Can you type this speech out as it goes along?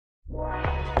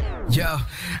Yo,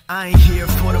 I ain't here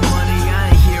for the money, I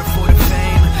ain't here for the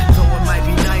fame. Though it might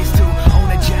be nice to own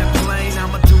a jet plane,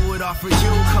 I'ma do it all for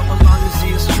you. Come along and see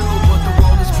it's true, but the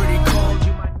world is pretty cold.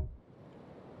 You might...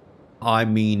 I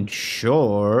mean,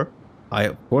 sure.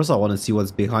 Of course I want to see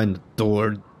what's behind the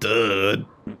door. Duh.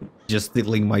 Just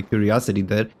tickling my curiosity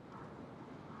there.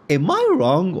 Am I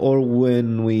wrong, or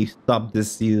when we stopped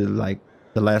this like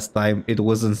the last time, it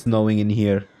wasn't snowing in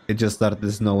here? It just started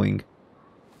snowing.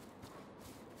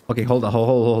 Okay, hold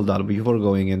on, before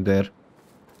going in there.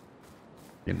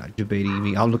 You're not debating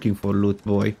me. I'm looking for loot,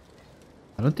 boy.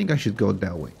 I don't think I should go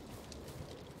that way.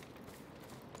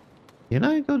 Can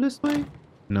I go this way?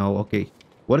 No, okay.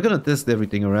 We're gonna test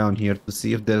everything around here to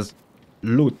see if there's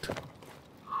loot.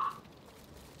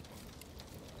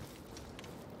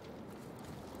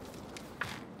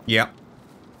 Yeah.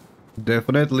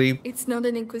 Definitely. It's not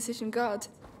an Inquisition guard,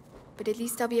 but at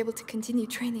least I'll be able to continue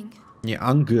training. Yeah,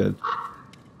 I'm good.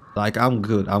 Like, I'm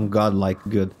good. I'm godlike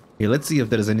good. Here, let's see if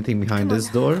there's anything behind this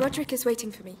door. Roderick is waiting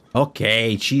for me.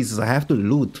 Okay, Jesus, I have to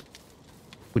loot.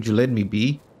 Would you let me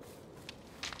be?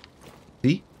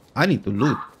 See? I need to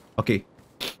loot. Okay.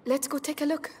 Let's go take a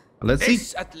look. Let's see.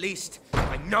 This, at least,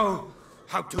 I know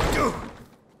how to do.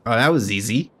 Oh, that was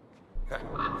easy.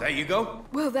 There you go.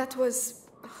 Well, that was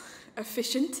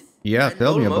efficient. Yeah, And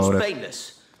tell me about almost it.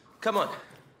 painless. Come on,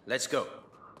 let's go.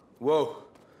 Whoa.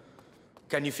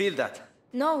 Can you feel that?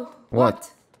 No.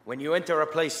 What? When you enter a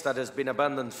place that has been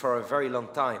abandoned for a very long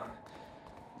time,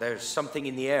 there's something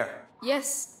in the air.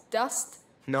 Yes, dust.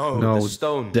 No, No, the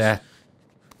stones. death.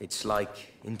 It's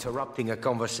like interrupting a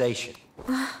conversation.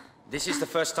 This is the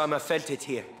first time I felt it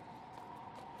here.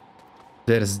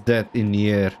 There's death in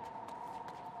the air.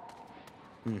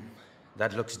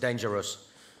 That looks dangerous.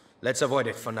 Let's avoid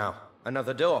it for now.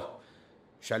 Another door.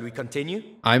 Shall we continue?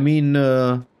 I mean,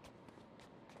 I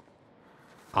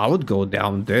would go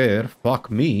down there. Fuck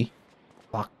me.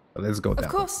 Fuck. Let's go down.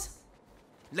 Of course.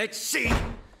 Let's see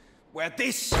where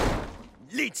this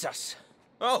leads us.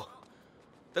 Oh,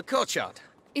 the courtyard.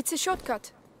 It's a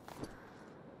shortcut.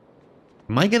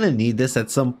 Am I gonna need this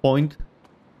at some point?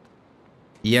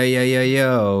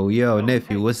 Yo,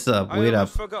 nephew, what's up? Wait up.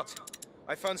 I forgot.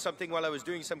 I found something while I was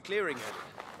doing some clearing here.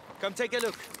 Come take a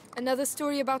look. Another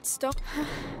story about stone.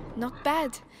 Not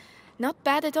bad. Not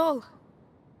bad at all.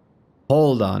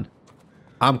 Hold on.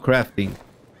 I'm crafting.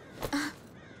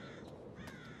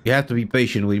 You have to be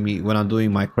patient with me when I'm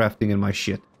doing my crafting and my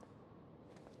shit.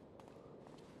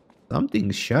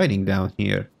 Something's shining down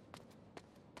here.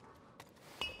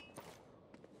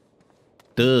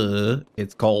 Duh.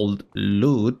 It's called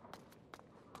loot.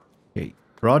 Okay.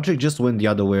 Project just went the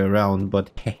other way around,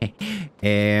 but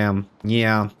yeah.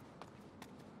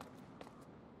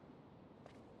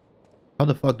 How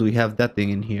the fuck do we have that thing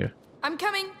in here? I'm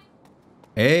coming.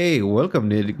 Hey, welcome,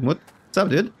 Nidikmut. What's up,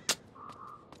 dude?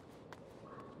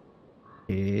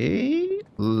 Okay.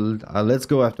 Let's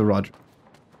go after Roger.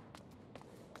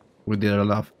 We did a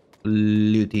lot of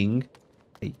looting.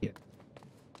 Hey, yeah.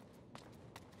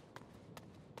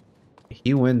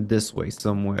 He went this way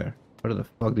somewhere. Where the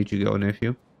fuck did you go,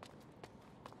 nephew?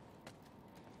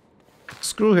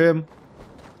 Screw him.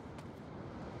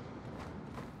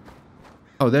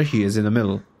 Oh, there he is in the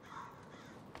middle.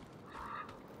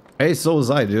 Hey, so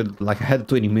was I, dude. Like, I had a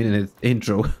 20-minute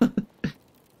intro.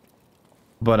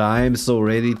 But I'm so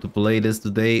ready to play this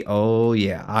today. Oh,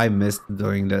 yeah. I missed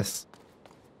doing this.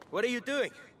 What are you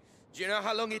doing? Do you know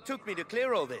how long it took me to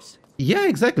clear all this? Yeah,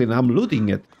 exactly. And I'm looting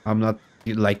it. I'm not,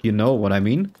 like, you know what I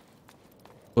mean?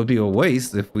 Would be a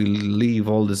waste if we leave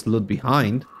all this loot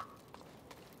behind.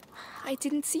 I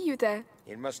didn't see you there.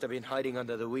 It must have been hiding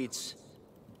under the weeds.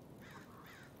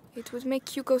 It would make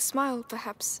Hugo smile,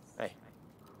 perhaps. Hey,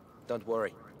 don't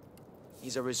worry.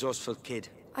 He's a resourceful kid.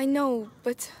 I know,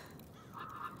 but...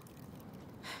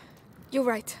 You're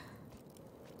right.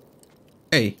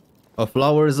 Hey, a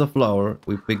flower is a flower.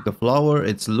 We pick the flower,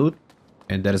 it's loot,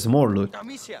 and there is more loot.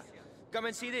 Amicia, come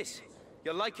and see this.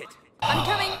 You'll like it. I'm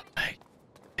coming.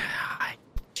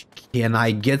 Can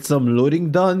I get some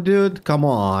looting done, dude? Come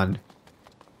on.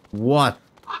 What?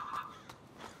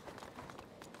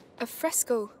 A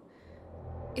fresco.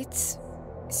 It's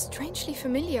strangely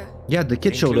familiar. Yeah, the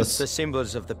kid showed Includes us. the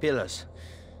symbols of the pillars.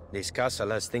 This castle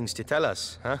has things to tell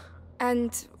us, huh?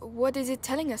 And what is it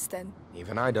telling us then?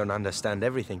 Even I don't understand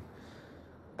everything.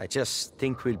 I just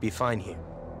think we'll be fine here.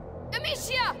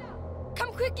 Amicia!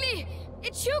 Come quickly!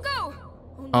 It's Hugo!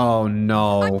 Oh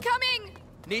no. I'm coming!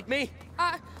 Need me?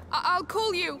 I'll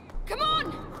call you. Come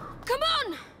on! Come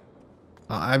on!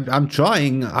 I'm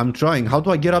trying. How do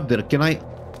I get up there? Can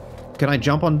I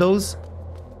jump on those?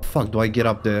 Fuck, do I get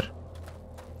up there?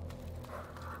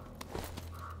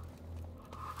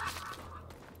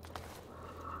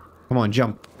 Come on,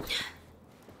 jump.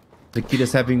 The kid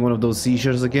is having one of those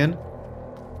seizures again.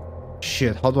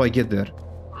 Shit, how do I get there?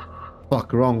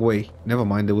 Fuck, wrong way. Never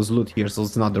mind, there was loot here, so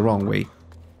it's not the wrong way.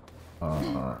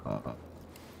 How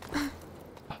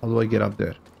do I get up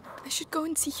there? I should go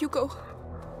and see Hugo.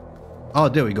 Oh,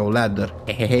 there we go, ladder.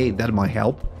 Hey, that might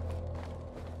help.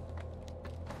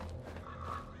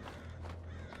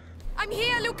 I'm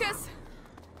here, Lucas!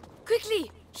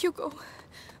 Quickly! Hugo,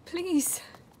 please.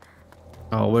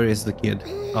 Oh, where is the kid?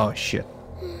 Oh, shit.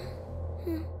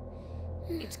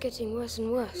 It's getting worse and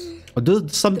worse. Oh, do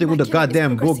something with the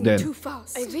goddamn book then. Too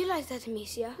fast. I realize that,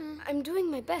 Amicia. I'm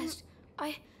doing my best.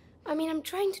 I mean, I'm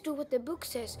trying to do what the book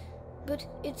says, but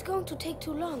it's going to take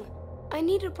too long. I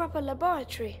need a proper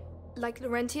laboratory. Like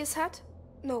Laurentius had?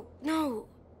 No,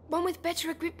 one with better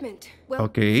equipment. Well,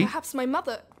 Okay. perhaps my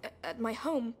mother at my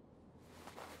home.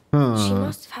 She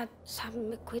must have had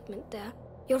some equipment there.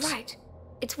 You're right.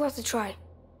 It's worth a try.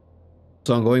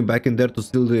 So I'm going back in there to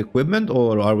steal the equipment,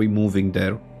 or are we moving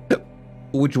there?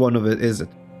 Which one of it is it?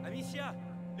 Amicia,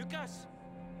 Lucas.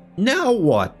 Now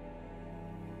what?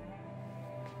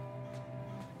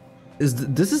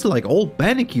 This is like all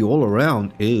panicky all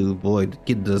around. Ew, boy, the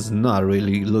kid does not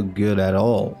really look good at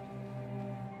all.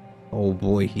 Oh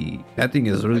boy, that thing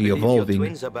is really evolving. Your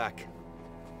twins are back.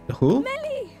 Who?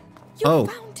 Melly! You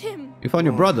found him! You found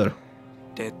your brother.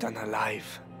 Dead and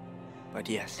alive. But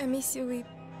yes. Amicia,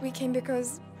 we came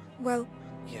because, well,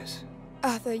 Yes.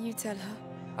 Arthur, you tell her.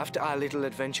 After our little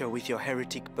adventure with your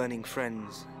heretic burning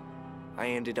friends, I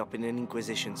ended up in an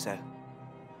Inquisition cell.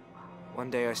 One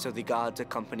day I saw the guards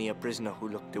accompany a prisoner who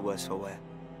looked the worse for wear.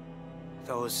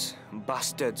 Those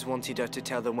bastards wanted her to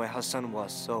tell them where her son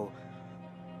was, so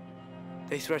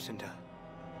they threatened her.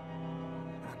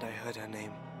 And I heard her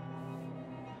name.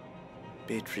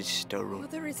 Beatrice Storu.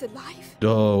 Mother is alive?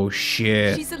 Oh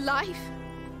shit. She's alive?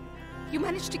 You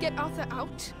managed to get Arthur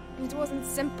out? It wasn't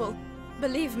simple.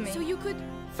 Believe me. So you could...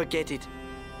 Forget it.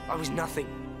 I was nothing.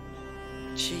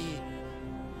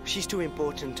 She's too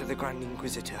important to the Grand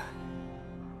Inquisitor.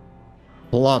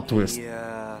 Plot twist. He,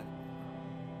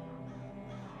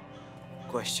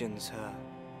 questions her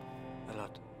a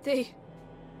lot. They...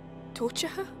 torture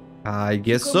her? I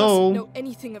guess Hugo so. mustn't know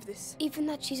anything of this. Even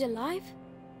that she's alive?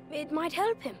 It might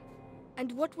help him.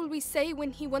 And what will we say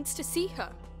when he wants to see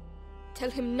her? Tell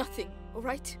him nothing,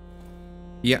 alright?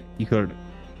 Yeah, you heard it.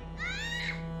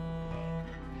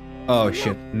 Oh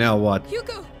shit, now what?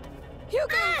 Hugo!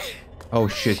 Hugo! Oh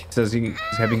shit, he says he's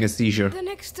having a seizure. The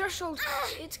next threshold.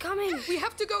 It's coming. We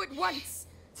have to go at once!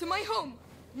 To my home!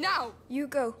 Now! You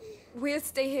go. We'll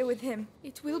stay here with him.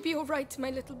 It will be alright,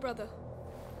 my little brother.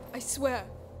 I swear.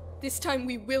 This time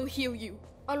we will heal you.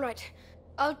 All right.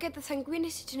 I'll get the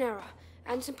Sanguinis Itinera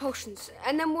and some potions,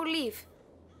 and then we'll leave.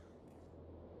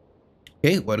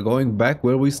 Okay, we're going back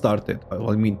where we started.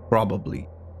 Well, I mean, probably.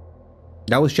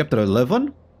 That was chapter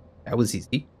 11? That was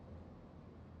easy.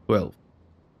 12.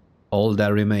 All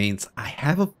that remains. I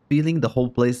have a feeling the whole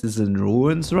place is in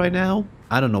ruins right now.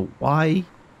 I don't know why.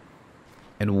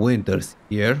 And winter's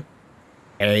here.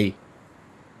 Hey.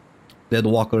 Dead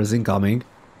walkers incoming.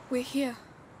 We're here.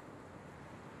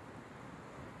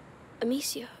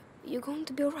 Amicia, you're going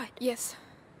to be all right. Yes.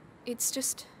 It's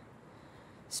just...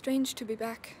 strange to be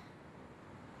back.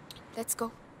 Let's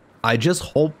go. I just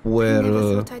hope we're... I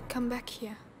never thought I'd come back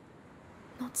here.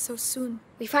 Not so soon.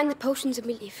 We find the potions and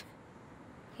we leave.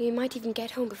 We might even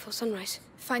get home before sunrise.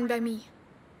 Fine by me.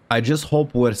 I just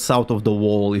hope we're south of the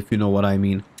wall, if you know what I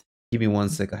mean. Give me one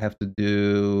sec. I have to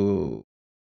do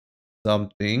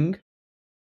something.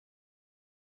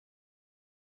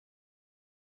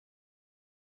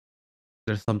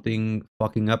 There's something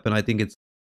fucking up, and I think it's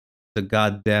the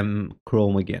goddamn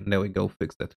Chrome again. There we go.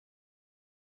 Fixed it.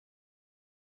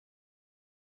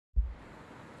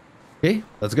 Okay,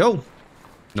 let's go.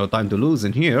 No time to lose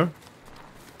in here.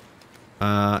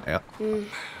 Yeah.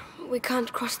 We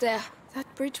can't cross there. That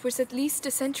bridge was at least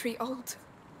a century old.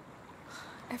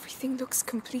 Everything looks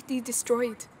completely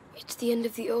destroyed. It's the end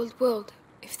of the old world.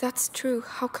 If that's true,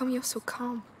 how come you're so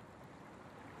calm?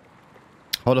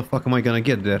 How the fuck am I gonna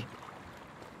get there?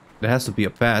 There has to be a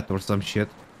path or some shit.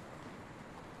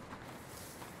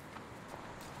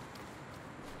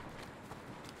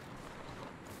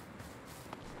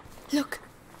 Look,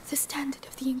 the standard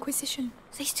of the Inquisition.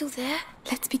 They still there?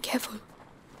 Let's be careful.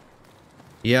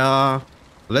 Yeah,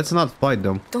 let's not fight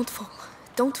them. Don't fall.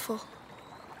 Don't fall.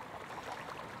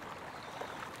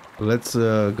 Let's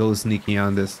go sneaky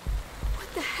on this.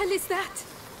 What the hell is that?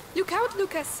 Look out,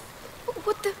 Lucas.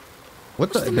 What the...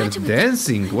 What the? the They're matter with them?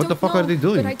 dancing. I What the don't fuck are know, they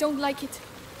doing? But I don't like it.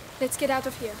 Let's get out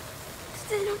of here.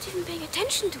 They're not even paying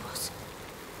attention to us.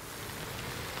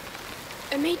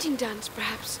 A mating dance,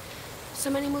 perhaps.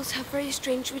 Some animals have very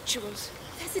strange rituals.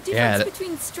 There's a difference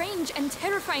between strange and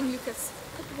terrifying, Lucas.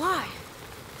 But why?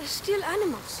 They're still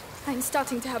animals. I'm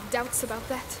starting to have doubts about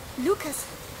that. Lucas,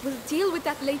 we'll deal with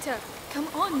that later. Come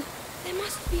on. There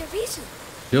must be a reason.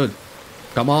 Dude,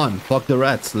 come on. Fuck the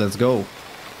rats. Let's go.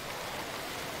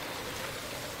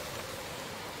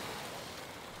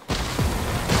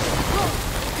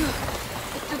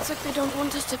 It looks like they don't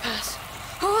want us to pass.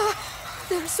 Ah,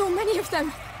 there are so many of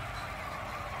them.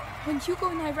 When Hugo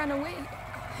and I ran away,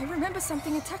 I remember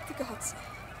something attacked the guards.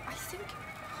 I think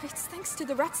it's thanks to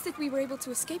the rats that we were able to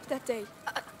escape that day.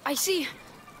 I see.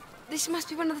 This must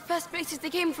be one of the first places they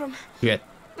came from. Yeah.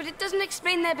 But it doesn't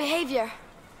explain their behavior.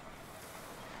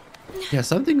 Yeah,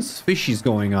 something's fishy's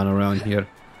going on around here.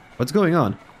 What's going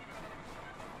on?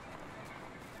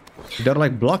 They're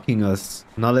like blocking us,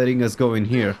 not letting us go in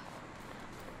here.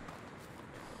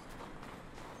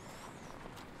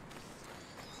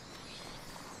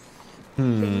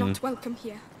 They're not welcome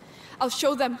here. I'll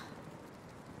show them.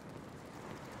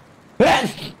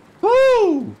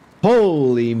 Woo!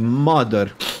 Holy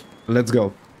mother. Let's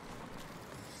go.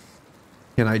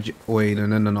 Can I wait,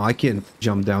 no, I can't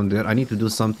jump down there. I need to do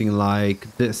something like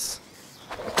this.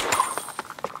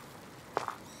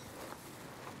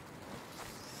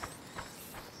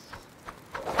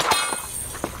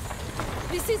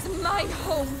 This is my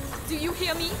home. Do you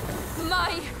hear me?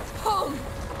 My home.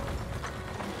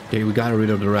 Okay, we got rid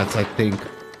of the rats, I think.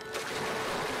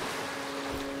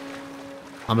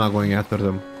 I'm not going after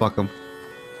them. Fuck them.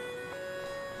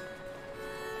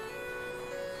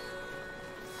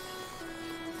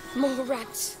 More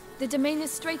rats. The domain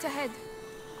is straight ahead.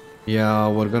 Yeah,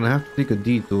 we're gonna have to take a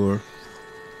detour.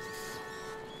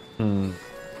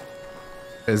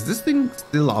 Is this thing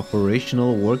still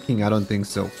operational, working? I don't think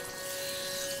so.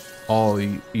 Oh,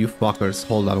 you fuckers.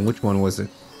 Hold on, which one was it?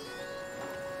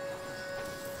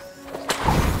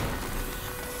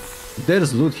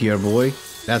 There's loot here, boy.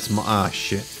 That's my... Ah,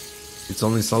 shit. It's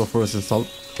only sulfurous and salt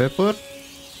pepper?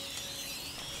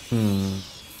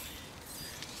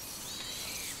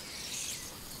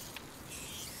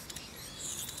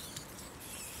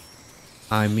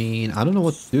 I mean, I don't know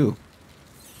what to do.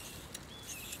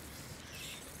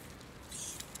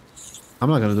 I'm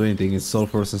not gonna do anything. It's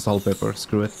sulfurous and salt pepper.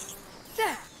 Screw it.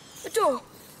 There! A door!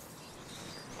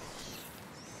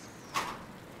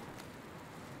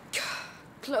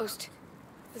 Closed.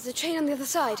 There's a chain on the other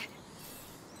side.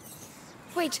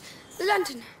 Wait, the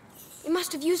lantern. They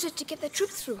must have used it to get their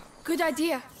troops through. Good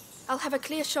idea. I'll have a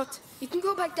clear shot. You can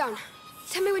go back down.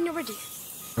 Tell me when you're ready.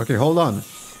 Okay, hold on.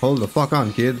 Hold the fuck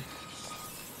on, kid.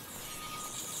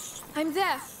 I'm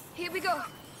there. Here we go.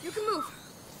 You can move.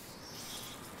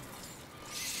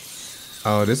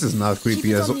 Oh, this is not creepy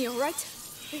Keep it as on well. me, all right?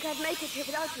 Think I'd make it here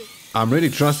without you. I'm really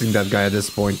trusting that guy at this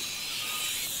point.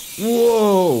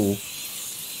 Whoa.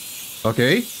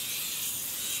 Okay.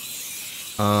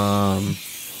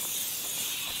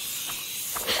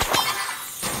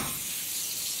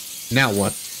 Now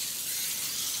what?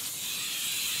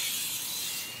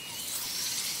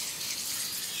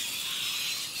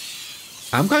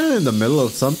 I'm kind of in the middle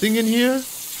of something in here.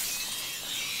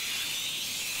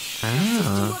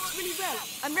 Ah. It works really well.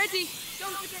 I'm ready.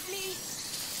 Don't forget me.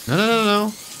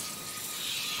 No.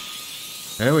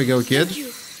 There we go, kid. Thank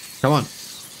you. Come on.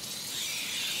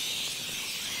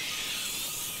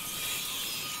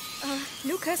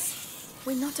 Lucas,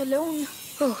 we're not alone.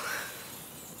 Oh,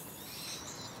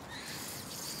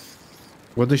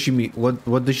 What does she mean?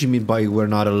 What does she mean by we're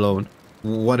not alone?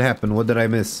 What happened? What did I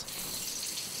miss?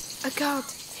 A guard.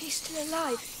 he's still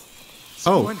alive.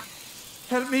 Someone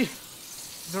help me.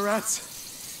 The rats.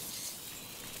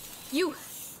 You,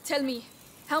 tell me,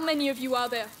 how many of you are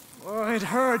there? Oh, it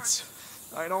hurts.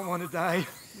 I don't want to die.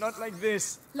 Not like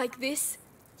this. Like this?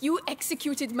 You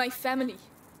executed my family.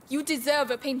 You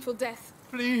deserve a painful death.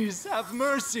 Please, have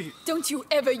mercy. Don't you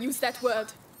ever use that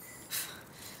word.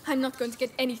 I'm not going to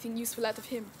get anything useful out of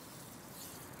him.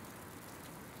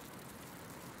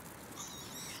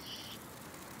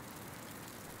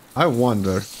 I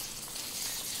wonder.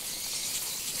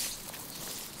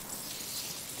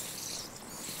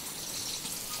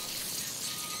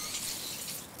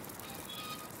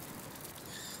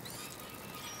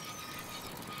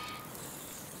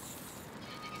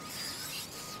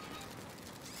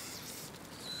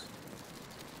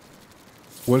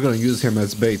 We're gonna use him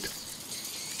as bait.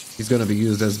 He's gonna be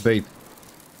used as bait.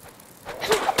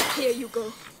 Here you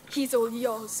go. He's all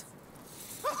yours.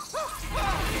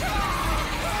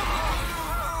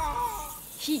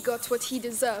 He got what he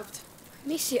deserved.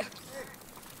 Amicia. Are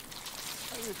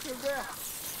you still there?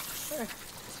 Hey,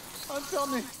 until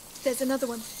me. There's another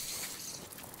one.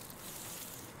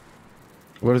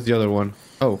 Where's the other one?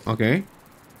 Oh, okay.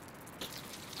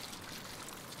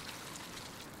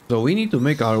 So we need to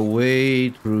make our way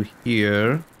through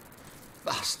here.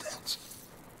 Bastards.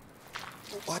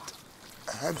 What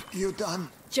have you done?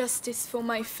 Justice for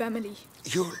my family.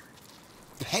 You'll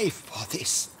pay for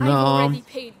this. I've No. already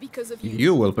paid because of you.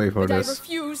 You will pay for But I this.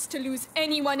 refuse to lose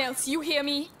anyone else. You hear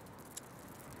me?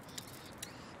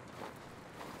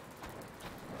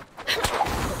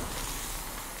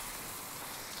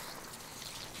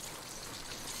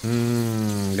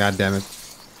 God damn it.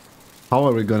 How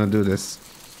are we gonna do this?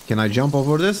 Can I jump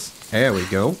over this? There we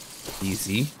go.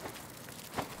 Easy.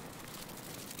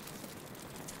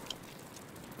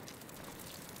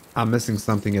 I'm missing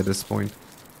something at this point.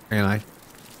 And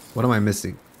what am I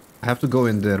missing? I have to go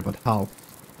in there, but how?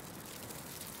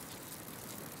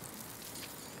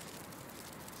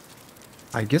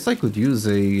 I guess I could use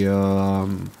a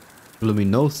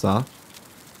Luminosa,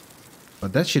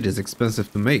 but that shit is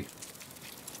expensive to make.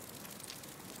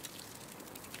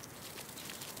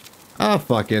 Ah,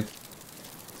 fuck it.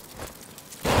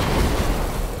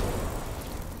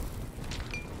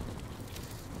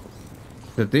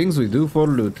 The things we do for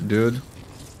loot, dude.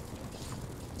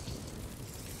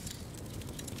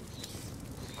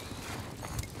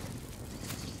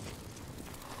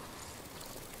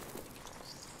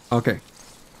 Okay.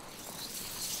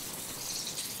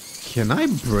 Can I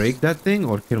break that thing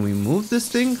or can we move this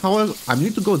thing? However, I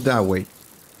need to go that way.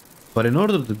 But in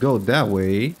order to go that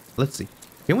way, let's see.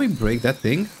 Can we break that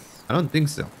thing? I don't think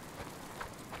so.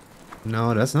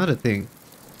 No, that's not a thing.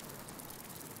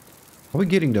 How are we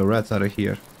getting the rats out of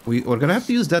here? We're gonna have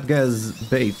to use that guy as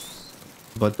bait.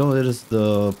 But there's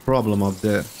the problem up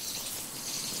there.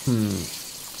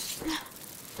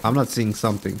 I'm not seeing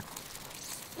something.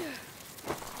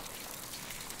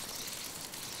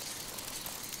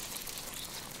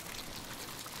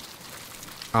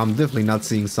 I'm definitely not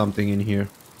seeing something in here.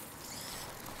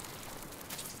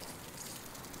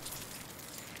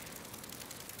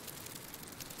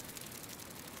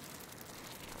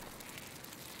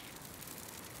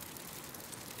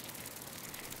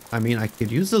 I mean, I could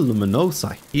use the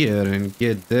Luminosa here and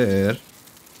get there.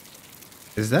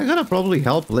 Is that gonna probably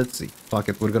help? Let's see. Fuck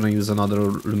it, we're gonna use another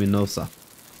Luminosa.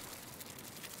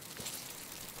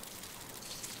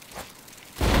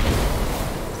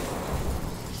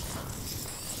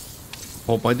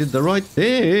 Hope I did the right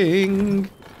thing.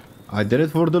 I did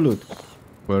it for the loot.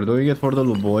 We're doing it for the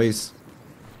loot, boys.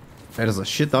 There's a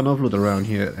shit ton of loot around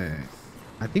here.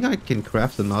 I think I can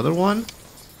craft another one.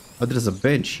 Oh, there's a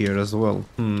bench here as well.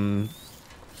 I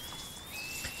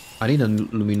need a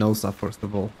Luminosa first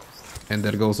of all. And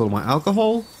there goes all my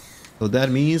alcohol. So that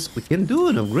means we can do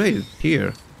an upgrade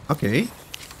here. Okay.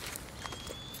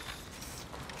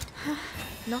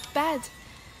 Not bad.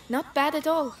 Not bad at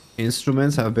all.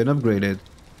 Instruments have been upgraded.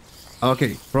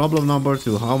 Okay, problem number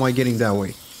 2. How am I getting that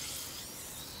way?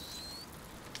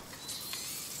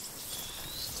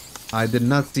 I did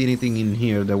not see anything in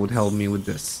here that would help me with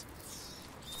this.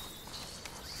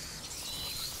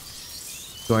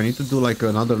 So I need to do like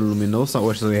another Luminosa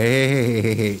or so.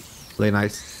 Hey. Play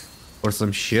nice. Or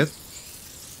some shit.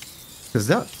 Because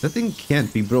that thing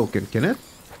can't be broken, can it?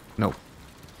 No.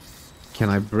 Can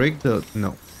I break the...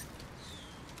 No.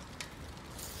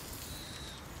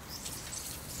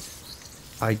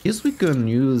 I guess we can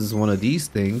use one of these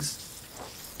things.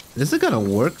 Is it gonna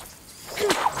work?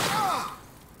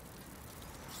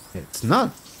 It's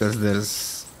not, because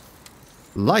there's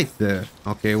light there.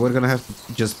 Okay, we're gonna have to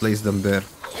just place them there.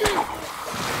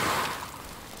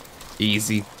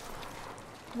 Easy.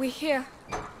 We're here.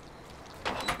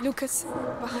 Lucas,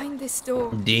 behind this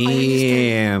door.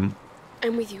 Damn.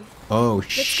 I'm with you. Oh,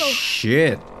 Let's go.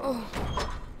 shit. Oh,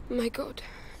 my God.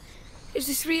 Is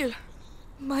this real?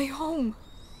 My home.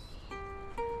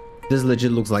 This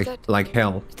legit looks like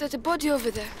hell. Is that a body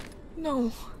over there?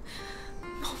 No.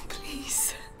 No,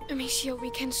 please. Amicia, we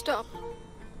can stop.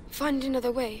 Find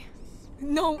another way.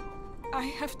 No. I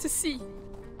have to see.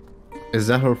 Is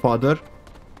that her father?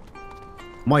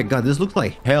 My god, this looks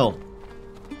like hell.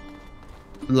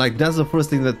 Like, that's the first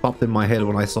thing that popped in my head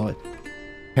when I saw it.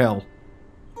 Hell.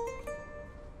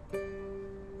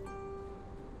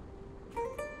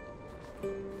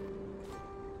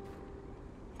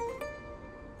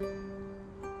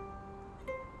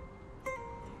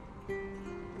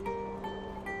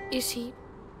 Is he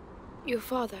your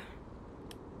father?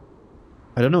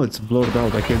 I don't know, it's blurred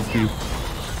out, I can't see.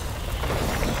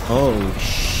 Oh,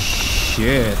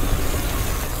 shit.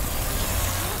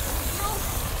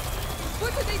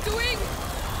 What are they doing?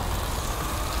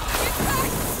 Get back!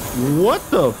 What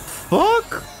the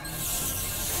fuck?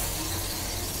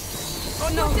 Oh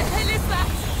no! What the hell is that?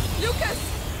 Lucas!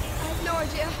 I have no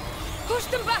idea. Push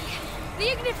them back! The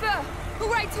Ignifer! Who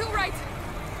right?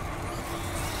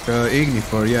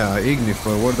 Ignifer, yeah,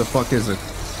 Ignifer. Where the fuck is it?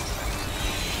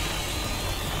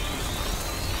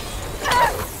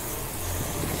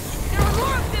 There are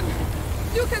more of them!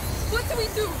 Lucas, what do we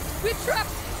do? We're trapped!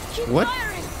 Keep What?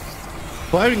 firing!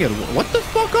 Firing at what the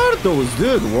fuck are those,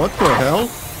 dude? What the hell?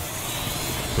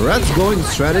 Rats going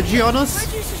strategy on us?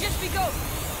 Where do you suggest we go?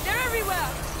 They're everywhere!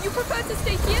 You prefer to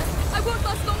stay here? I won't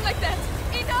last long like that!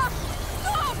 Enough!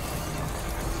 Stop!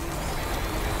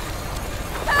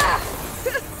 Ah!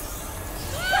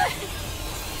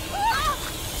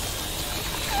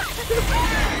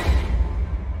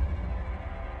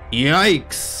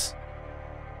 Yikes!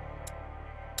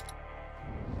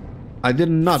 I did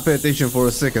not pay attention for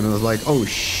a second. I was like, oh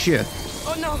shit.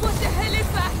 Oh no, what the hell is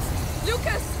that?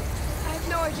 Lucas! I have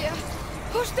no idea.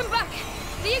 Push them back!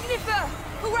 The Ignifer!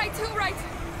 Who right?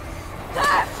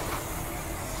 Ah!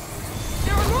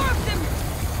 There are more of them!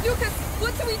 Lucas,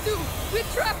 what do we do? We're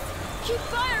trapped! Keep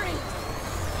firing!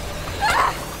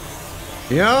 Ah!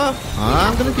 Yeah,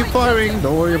 I'm gonna keep firing.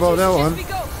 Don't worry about that one. We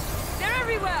go. They're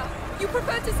everywhere! You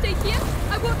prefer to stay here?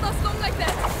 I won't last long like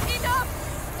that! Enough!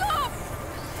 Stop!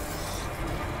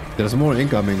 There's more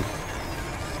incoming.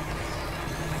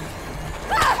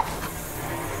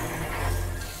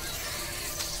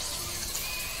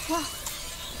 Wow.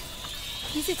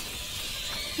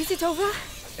 Is it over?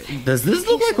 Does this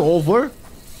look like over?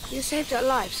 You saved our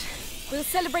lives. We'll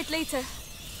celebrate later.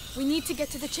 We need to get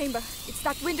to the chamber. It's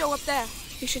that window up there.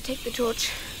 You should take the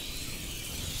torch.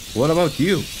 What about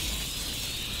you?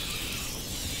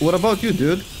 What about you,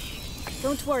 dude?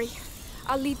 Don't worry.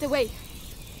 I'll lead the way.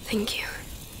 Thank you.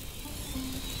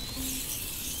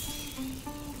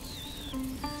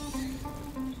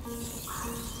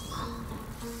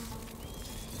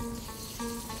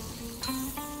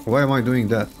 Why am I doing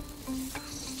that?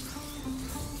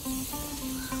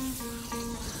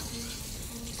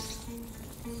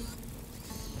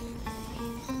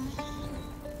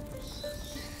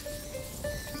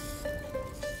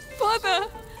 Father!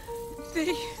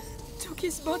 They took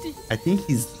his body. I think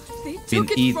he's They been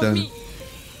took it eaten. from me.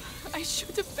 I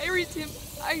should have buried him.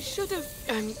 I should have.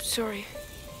 I'm sorry.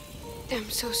 I'm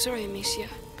so sorry, Amicia.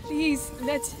 Please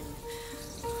let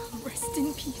rest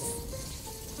in peace.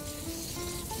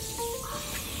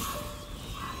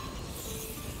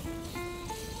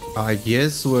 I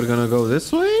guess we're gonna go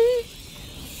this way?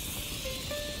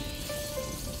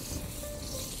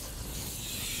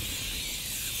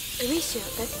 Amicia,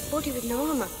 that body with no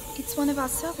armor. It's one of our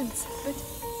servants, but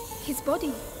his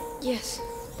body. Yes,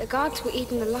 the guards were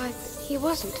eaten alive, but he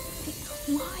wasn't.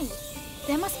 Why?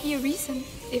 There must be a reason.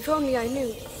 If only I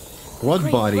knew. What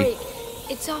Great, body? great.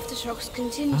 Its aftershocks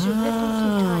continue to ripple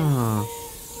through time. Ah.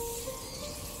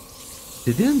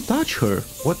 They didn't touch her.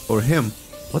 What? Or him?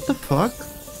 What the fuck?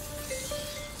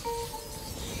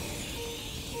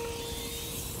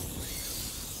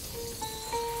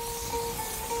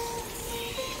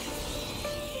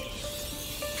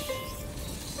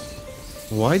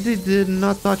 Why they did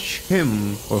not touch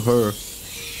him or her?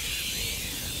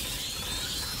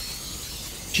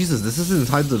 Jesus, this is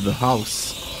inside of the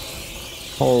house.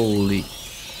 Holy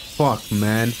fuck,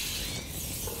 man.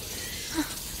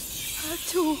 Her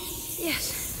too.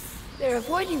 Yes, they're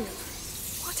avoiding them.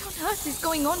 What on earth is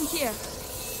going on here?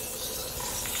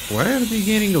 Why are they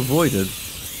getting avoided?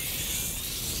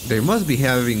 They must be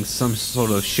having some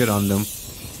sort of shit on them.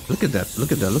 Look at that,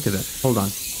 look at that, look at that. Hold on.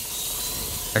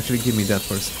 Actually, give me that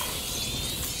first.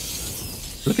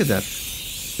 Look at that.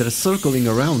 They're circling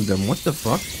around them. What the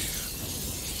fuck?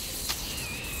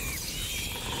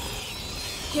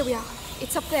 Here we are.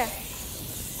 It's up there.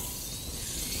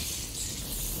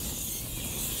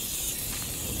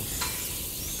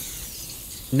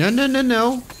 No, no, no,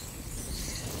 no.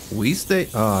 We stay.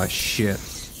 Ah, shit.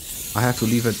 I have to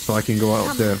leave it so I can go out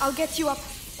Come, there. I'll get you up.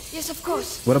 Yes, of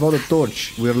course. What about the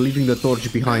torch? We're leaving the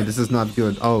torch behind. This is not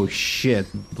good. Oh, shit,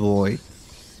 boy.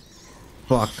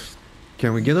 Fuck.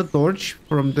 Can we get a torch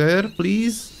from there,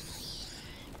 please?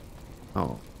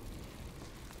 Oh.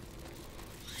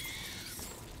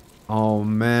 Oh,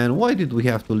 man. Why did we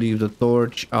have to leave the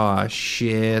torch? Ah,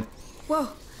 shit. Whoa,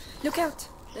 look out.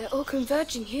 They're all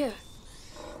converging here.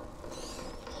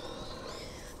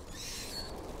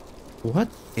 What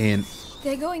in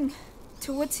They're going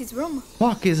towards his room.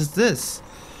 fuck is this?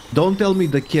 Don't tell me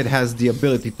the kid has the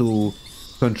ability to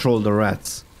control the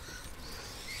rats.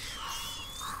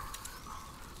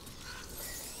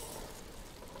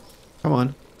 Come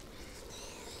on.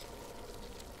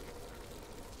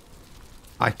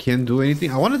 I can't do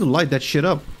anything. I wanted to light that shit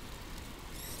up.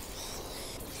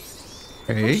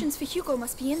 The Okay. potions for Hugo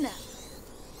must be in there.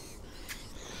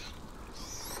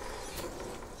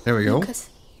 There we go. Lucas,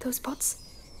 those pots?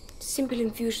 Simple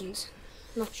infusions.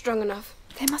 Not strong enough.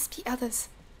 There must be others.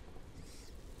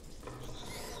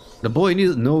 The boy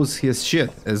knows his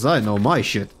shit, as I know my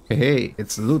shit. Hey,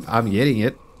 it's loot. I'm getting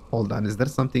it. Hold on, is there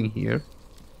something here?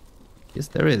 Yes,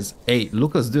 there is. Hey,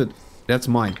 Lucas, dude, that's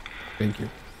mine. Thank you.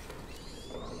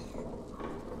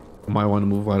 Might want to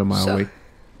move out of my way.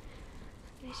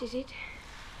 This is it.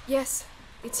 Yes,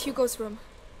 it's Hugo's room.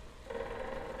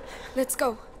 Let's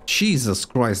go. Jesus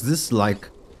Christ, this like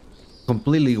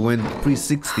completely went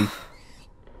 360.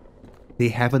 They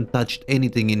haven't touched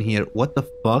anything in here. What the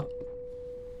fuck?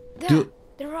 There, Dude.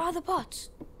 there are the pots.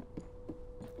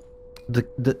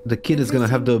 The kid is gonna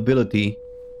have the ability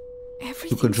to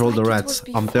Everything's control the like it rats.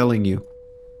 was I'm before. telling you.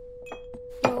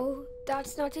 No,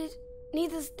 that's not it.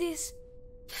 Neither's this.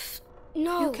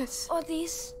 No, Lucas. or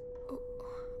this.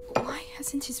 Why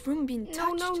hasn't his room been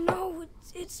touched? No,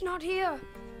 it's not here.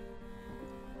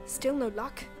 Still no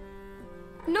luck.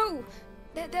 No,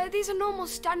 these are normal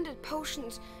standard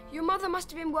potions. Your mother must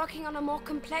have been working on a more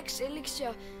complex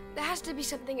elixir. There has to be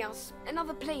something else.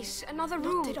 Another place, another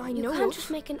room. Did I You know can't of?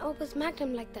 just make an opus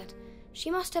magnum like that. She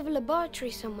must have a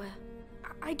laboratory somewhere.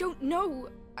 I don't know.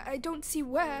 I don't see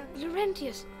where.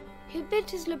 Laurentius, he built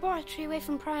his laboratory away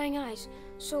from prying eyes.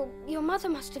 So your mother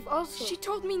must have also. She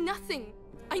told me nothing.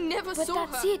 I never But saw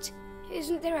that's her. it.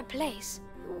 Isn't there a place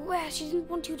where she didn't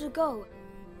want you to go?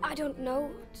 I don't know.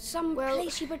 Some Well,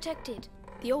 place she protected.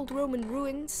 The old Roman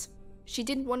ruins. She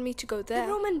didn't want me to go there.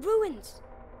 The Roman ruins.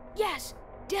 Yes,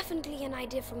 definitely an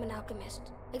idea from an alchemist.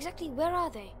 Exactly where are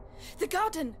they? The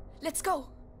garden. Let's go.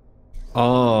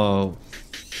 Oh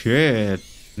shit,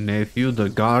 nephew, the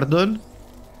garden?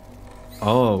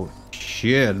 Oh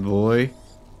shit, boy.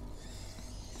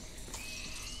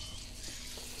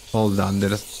 Hold on,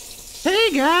 there's...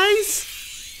 Hey guys!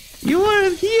 You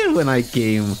weren't here when I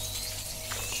came.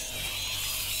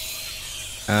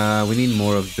 We need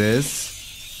more of this.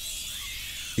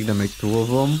 I think I make 2 of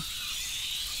them.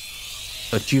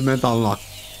 Achievement unlocked.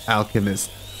 Alchemist.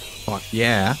 Fuck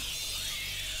yeah.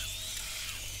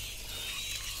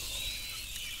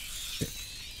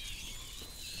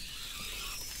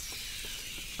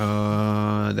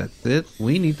 That's it.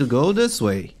 We need to go this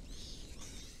way.